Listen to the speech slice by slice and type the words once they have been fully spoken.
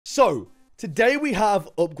So, today we have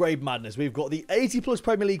Upgrade Madness. We've got the 80 plus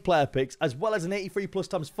Premier League player picks, as well as an 83 plus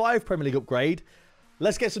times 5 Premier League upgrade.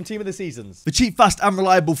 Let's get some team of the seasons. For cheap, fast, and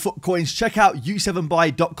reliable foot coins, check out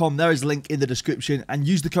u7buy.com. There is a link in the description. And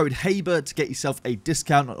use the code HABER to get yourself a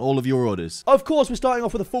discount on all of your orders. Of course, we're starting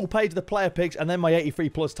off with a full page of the player picks and then my 83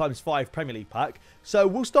 plus times 5 Premier League pack. So,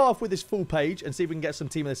 we'll start off with this full page and see if we can get some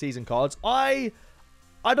team of the season cards.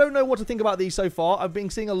 I don't know what to think about these so far. I've been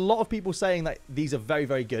seeing a lot of people saying that these are very,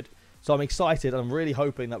 very good. So I'm excited. I'm really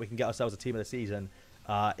hoping that we can get ourselves a team of the season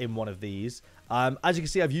in one of these. As you can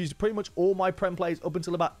see, I've used pretty much all my Prem plays up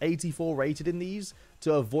until about 84 rated in these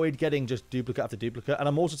to avoid getting just duplicate after duplicate. And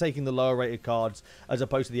I'm also taking the lower rated cards as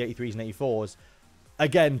opposed to the 83s and 84s.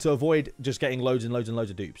 Again, to avoid just getting loads and loads and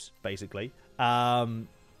loads of dupes, basically.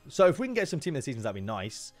 So if we can get some team of the seasons, that'd be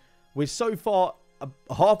nice. We're so far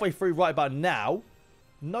halfway through right about now.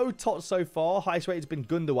 No tots so far. Highest rated has been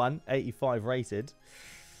Gundogan, 85 rated.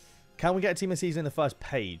 Can we get a team of the season in the first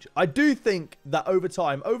page? I do think that over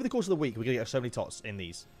time, over the course of the week, we're going to get so many tots in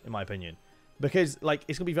these, in my opinion. Because, like,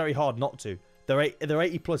 it's going to be very hard not to. They're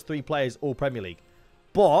 80 plus 3 players, all Premier League.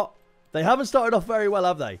 But they haven't started off very well,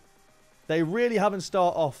 have they? They really haven't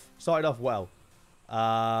started off well.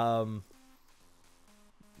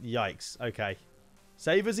 Yikes. Okay.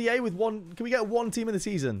 Save us, EA, with one. Can we get one team in the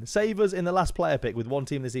season? Save us in the last player pick with one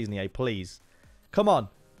team in the season, EA, please. Come on.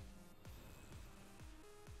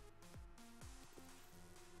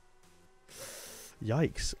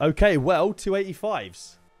 Yikes. Okay, well,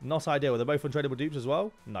 285s. Not ideal. They're both untradeable dupes as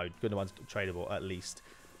well? No, Gundogan's tradable at least.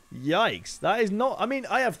 Yikes. That is not... I mean,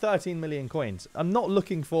 I have 13 million coins. I'm not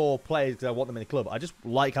looking for players because I want them in the club. I just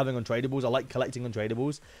like having untradables. I like collecting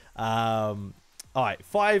untradables. Alright,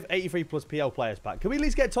 5 83 plus PL players pack. Can we at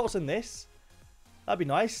least get tots in this? That'd be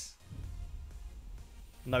nice.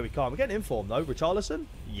 No, we can't. We're getting inform, though. Richarlison?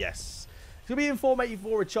 Yes. It's going to be inform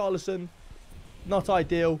 84 Richarlison. Not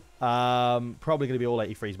ideal. Probably going to be all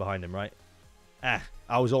 83s behind him, right?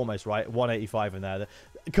 I was almost right. 185 in there.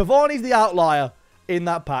 Cavani's the outlier in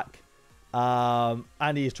that pack.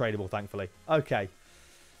 And he is tradable, thankfully. Okay.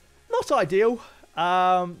 Not ideal.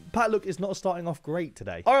 Pack look is not starting off great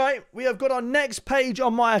today. All right, we have got our next page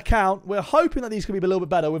on my account. We're hoping that these can be a little bit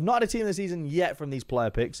better. We've not had a team of the season yet from these player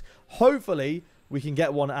picks. Hopefully, we can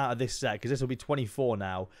get one out of this set because this will be 24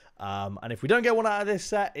 now. And if we don't get one out of this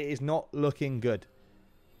set, it is not looking good.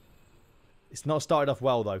 It's not started off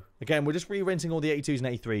well, though. Again, we're just re-rinsing all the 82s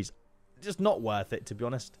and 83s. Just not worth it, to be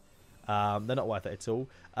honest. They're not worth it at all.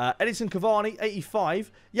 Edison Cavani,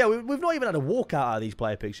 85. Yeah, we've not even had a walkout out of these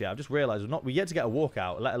player picks yet. I've just realised we're yet to get a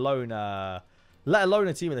walkout, let alone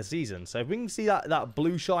a team of the season. So if we can see that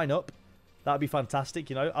blue shine up, that'd be fantastic.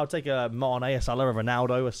 You know, I'll take a Mane, a Salah, a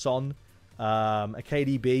Ronaldo, a Son, a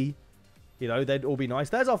KDB. You know, they'd all be nice.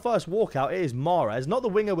 There's our first walkout. It is Mahrez, not the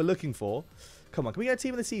winger we're looking for. Come on, can we get a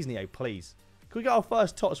team of the season, EA, please? Can we get our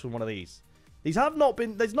first tots from one of these? They've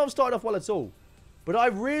not started off well at all. But I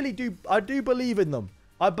really do, I do believe in them.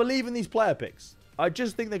 I believe in these player picks. I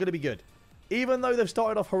just think they're going to be good. Even though they've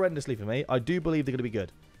started off horrendously for me, I do believe they're going to be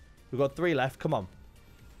good. We've got 3 left. Come on.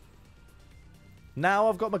 Now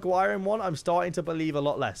I've got Maguire in one. I'm starting to believe a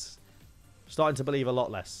lot less.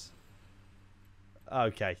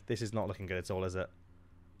 Okay, this is not looking good at all, is it?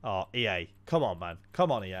 Oh, EA. Come on, man.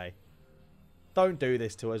 Come on, EA. Don't do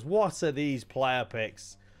this to us. What are these player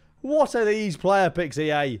picks? What are these player picks,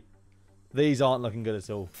 EA? These aren't looking good at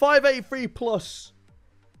all. 583 plus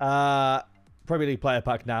Premier League player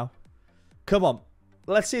pack now. Come on.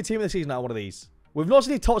 Let's see a team of the season out of one of these. We've not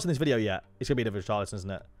seen any tots in this video yet. It's going to be the Richarlison, isn't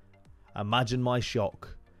it? Imagine my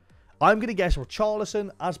shock. I'm going to guess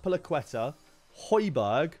Richarlison, Azpilicueta,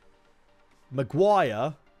 Højbjerg,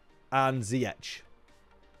 Maguire, and Ziyech.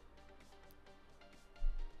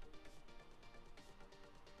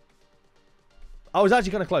 I was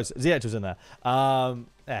actually kind of close. Ziyech was in there.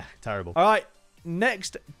 Terrible. All right,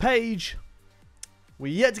 next page.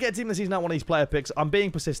 We're yet to get a team of the season out one of these player picks. I'm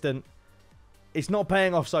being persistent. It's not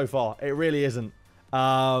paying off so far. It really isn't.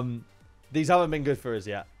 These haven't been good for us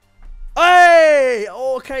yet. Hey!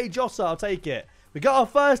 Okay, Jota, I'll take it. We got our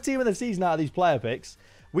first team of the season out of these player picks.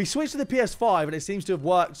 We switched to the PS5, and it seems to have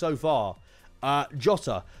worked so far.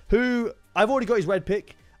 Jota, who I've already got his red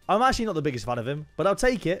pick. I'm actually not the biggest fan of him, but I'll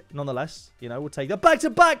take it nonetheless. You know, we'll take that.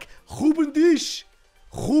 Back-to-back! Ruben Dish!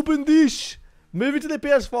 Moving to the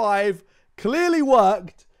PS5. Clearly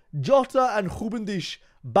worked. Jota and Ruben Dish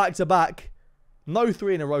back-to-back. No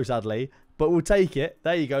 3 in a row, sadly. But we'll take it.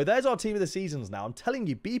 There you go. There's our team of the seasons now. I'm telling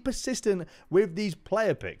you, be persistent with these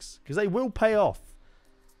player picks. Because they will pay off.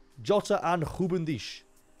 Jota and Ruben Dish.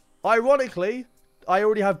 Ironically, I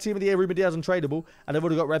already have Team of the Year Ruben Diaz untradeable, and I've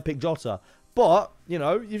already got red pick Jota. But, you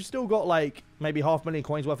know, you've still got like maybe 500,000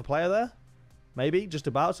 coins worth of player there. Maybe, just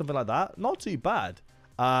about, something like that. Not too bad.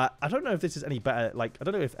 I don't know if this is any better. Like, I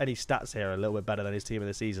don't know if any stats here are a little bit better than his team of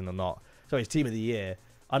the season or not. Sorry, his team of the year.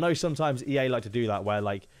 I know sometimes EA like to do that where,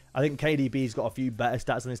 like, I think KDB's got a few better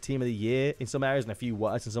stats than his team of the year in some areas and a few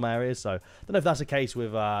worse in some areas. So, I don't know if that's the case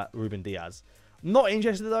with Ruben Diaz. Not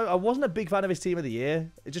interested, though. I wasn't a big fan of his team of the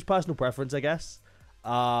year. It's just personal preference, I guess.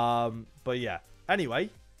 But, yeah.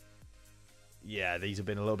 Anyway. Yeah, these have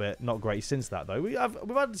been a little bit not great since that, though. We've had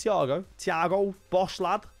Thiago, Bosch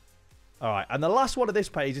lad. All right, and the last one of this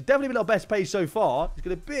page has definitely been our best page so far. It's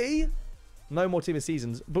going to be no more team of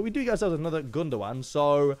seasons, but we do get ourselves another Gundogan.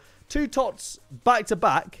 So 2 tots back to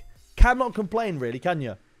back. Cannot complain, really, can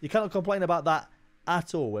you? You cannot complain about that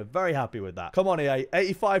at all. We're very happy with that. Come on, EA.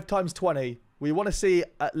 85 times 20. We want to see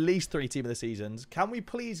at least 3 team of the seasons. Can we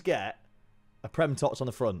please get a Prem tots on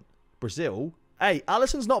the front? Brazil. Hey,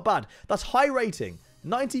 Alisson's not bad. That's high rating.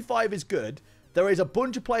 95 is good. There is a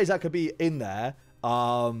bunch of players that could be in there.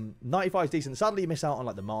 95 is decent. Sadly, you miss out on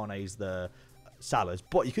like the Manes, the Salahs,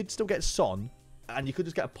 but you could still get Son, and you could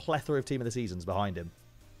just get a plethora of team of the seasons behind him,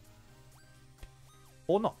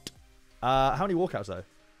 or not. How many walkouts though?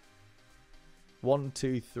 1,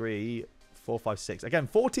 2, 3, 4, 5, 6. Again,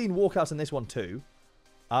 14 walkouts in this one too.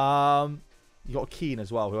 You got Keane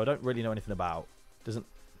as well, who I don't really know anything about.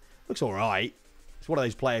 Looks all right. It's one of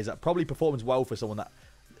those players that probably performs well for someone that,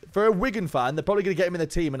 for a Wigan fan, they're probably going to get him in the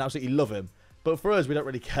team and absolutely love him. But for us, we don't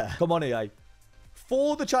really care. Come on, EA.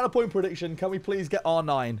 For the channel point prediction, can we please get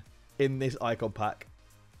R9 in this icon pack?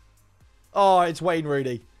 Oh, it's Wayne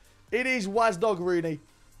Rooney. It is Wazdog Rooney.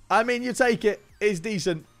 I mean, you take it. It's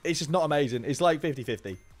decent. It's just not amazing. It's like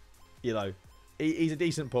 50-50. You know, he's a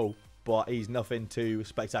decent pull, but he's nothing too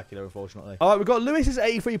spectacular, unfortunately. All right, we've got Lewis's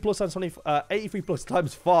 83 plus times 20, 83 plus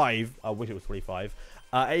times 5. I wish it was 25.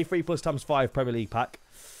 83 plus times 5 Premier League pack.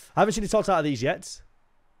 I haven't seen the tots out of these yet.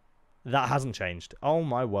 That hasn't changed. Oh,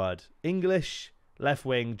 my word. English, left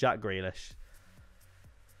wing, Jack Grealish.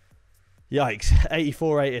 Yikes.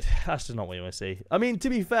 84 rated. That's just not what you want to see. I mean, to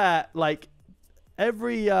be fair, like,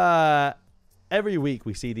 every week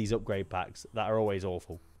we see these upgrade packs that are always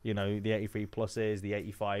awful. You know, the 83 pluses, the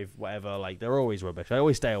 85, whatever. Like, they're always rubbish. I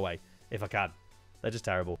always stay away if I can. They're just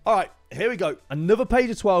terrible. All right, here we go. Another page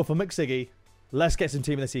of 12 for McSiggy. Let's get some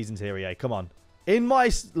team of the seasons here, EA. Come on. In my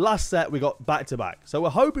last set, we got back-to-back. So we're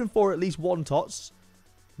hoping for at least 1 tots.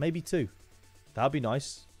 Maybe 2. That'd be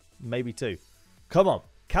nice. Maybe 2. Come on.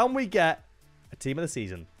 Can we get a team of the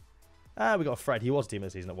season? We got Fred. He was team of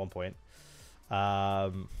the season at one point.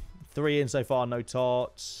 3 in so far. No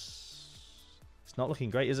tots. It's not looking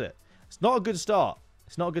great, is it? It's not a good start.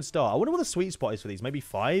 It's not a good start. I wonder what the sweet spot is for these. Maybe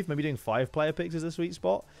 5? Maybe doing 5 player picks is the sweet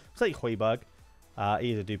spot. Let's take Højbjerg.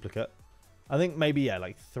 He is a duplicate. I think maybe, yeah,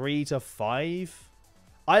 like 3 to 5.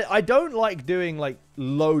 I don't like doing, like,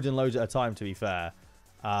 loads and loads at a time, to be fair.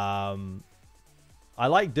 I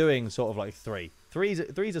like doing sort of, like, 3.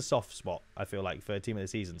 Three's a soft spot, I feel like, for Team of the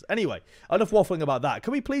Seasons. Anyway, enough waffling about that.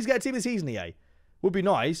 Can we please get a Team of the Season, EA? Would be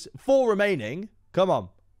nice. 4 remaining. Come on.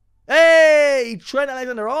 Hey! Trent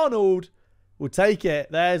Alexander-Arnold. We'll take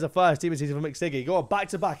it. There's a first Team of the Season for McSiggy. Go on,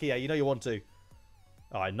 back-to-back, EA. You know you want to.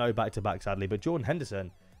 All right, no back-to-back, sadly. But Jordan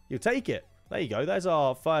Henderson, you'll take it. There you go. There's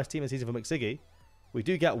our first team of the season for McSiggy. We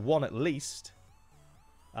do get 1 at least.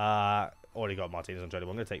 Already got Martinez on trade. I'm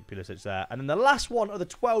going to take Pulisic there. And then the last one of the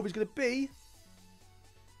 12 is going to be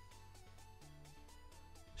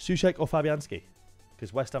Souček or Fabianski.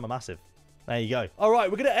 Because West Ham are massive. There you go. All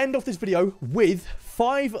right, we're going to end off this video with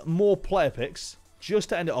 5 more player picks. Just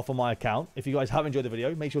to end it off on my account. If you guys have enjoyed the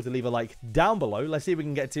video, make sure to leave a like down below. Let's see if we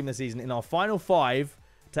can get team of the season in our final 5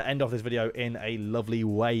 to end off this video in a lovely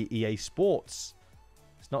way, EA Sports.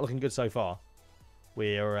 It's not looking good so far.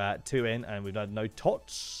 We're 2 in and we've done no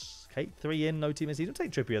tots. Okay, 3 in, no team of the season. I'll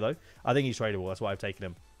take Trippier though. I think he's tradable. That's why I've taken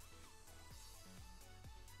him.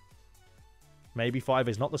 Maybe 5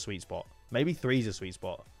 is not the sweet spot. Maybe 3 is a sweet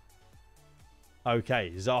spot.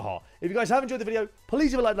 Okay, Zaha. If you guys have enjoyed the video,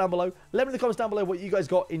 please leave a like down below. Let me know in the comments down below what you guys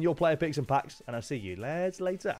got in your player picks and packs. And I'll see you lads later.